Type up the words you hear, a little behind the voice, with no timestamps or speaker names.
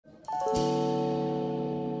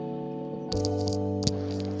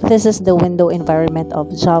This is the window environment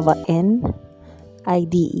of Java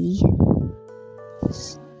N-IDE.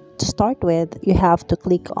 To start with, you have to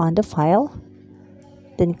click on the file,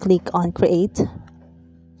 then click on create.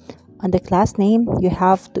 On the class name, you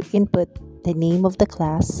have to input the name of the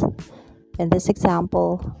class. In this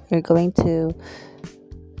example, you're going to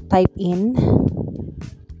type in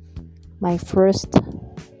my first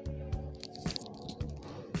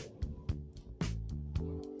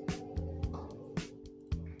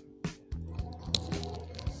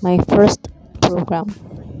program.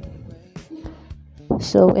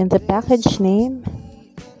 So in the package name,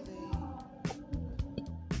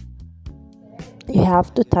 you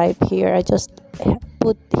have to type here. I just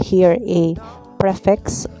put here a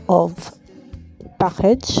prefix of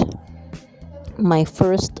package, my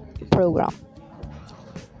first program.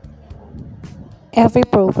 Every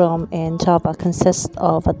program in Java consists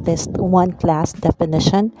of at least one class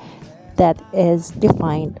definition that is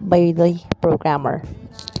defined by the programmer.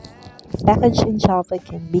 Package in Java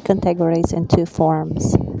can be categorized in two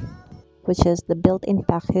forms, which is the built-in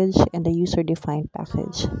package and the user-defined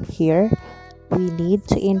package. Here, we need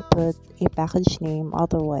to input a package name,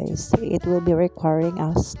 otherwise it will be requiring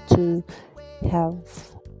us to have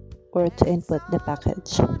or to input the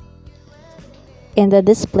package. In the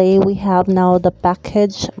display, we have now the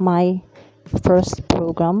package my first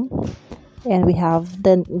program, and we have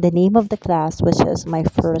the name of the class, which is my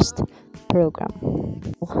first program.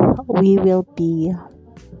 We will be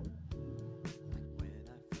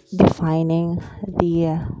defining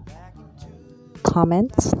the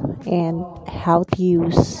comments and how to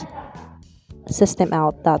use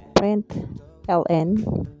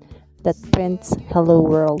systemout.println that prints hello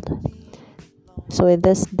world. So in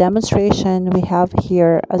this demonstration, we have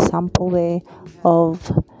here a sample way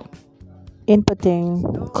of inputting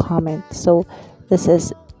comment. So this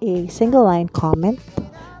is a single line comment,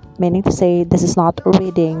 meaning to say this is not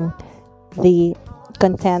reading the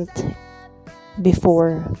content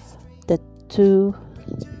before the 2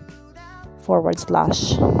 forward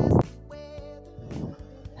slash.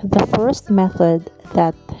 The first method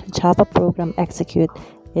that Java program execute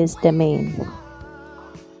is the main.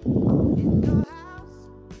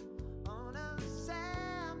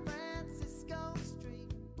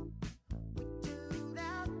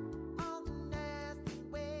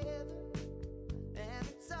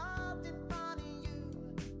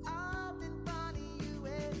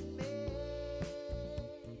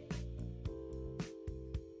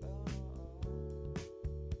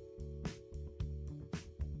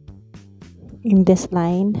 In this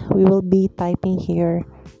line, we will be typing here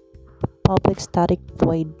public static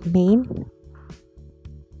void main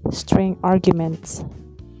string arguments.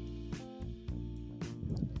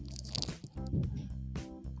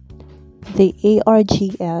 The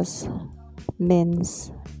args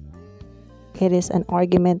means it is an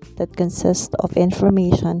argument that consists of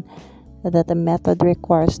information that the method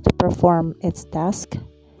requires to perform its task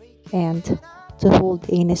and to hold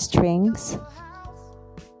any strings.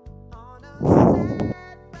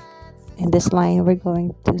 In this line, we're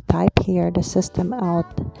going to type here the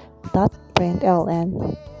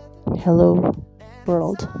systemout.println hello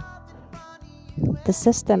world. The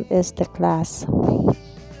system is the class.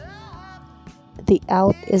 The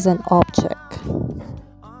out is an object.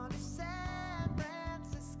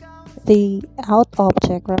 The out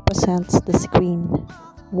object represents the screen.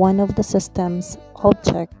 One of the system's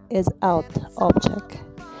object is out object.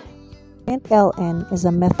 Println is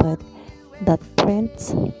a method that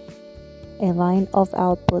prints a line of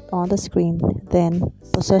output on the screen, then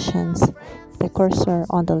positions the cursor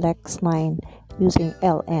on the next line using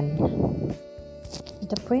ln.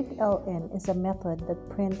 The println is a method that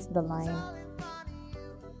prints the line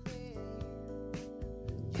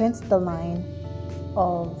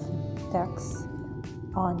of text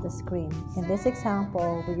on the screen. In this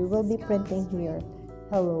example, we will be printing here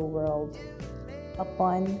hello world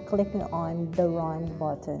upon clicking on the run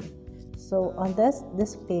button. So on this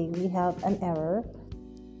display, we have an error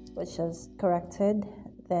which is corrected,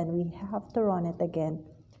 then we have to run it again.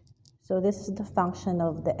 So this is the function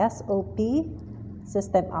of the SOP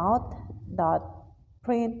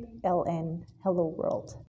systemout.println hello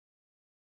world.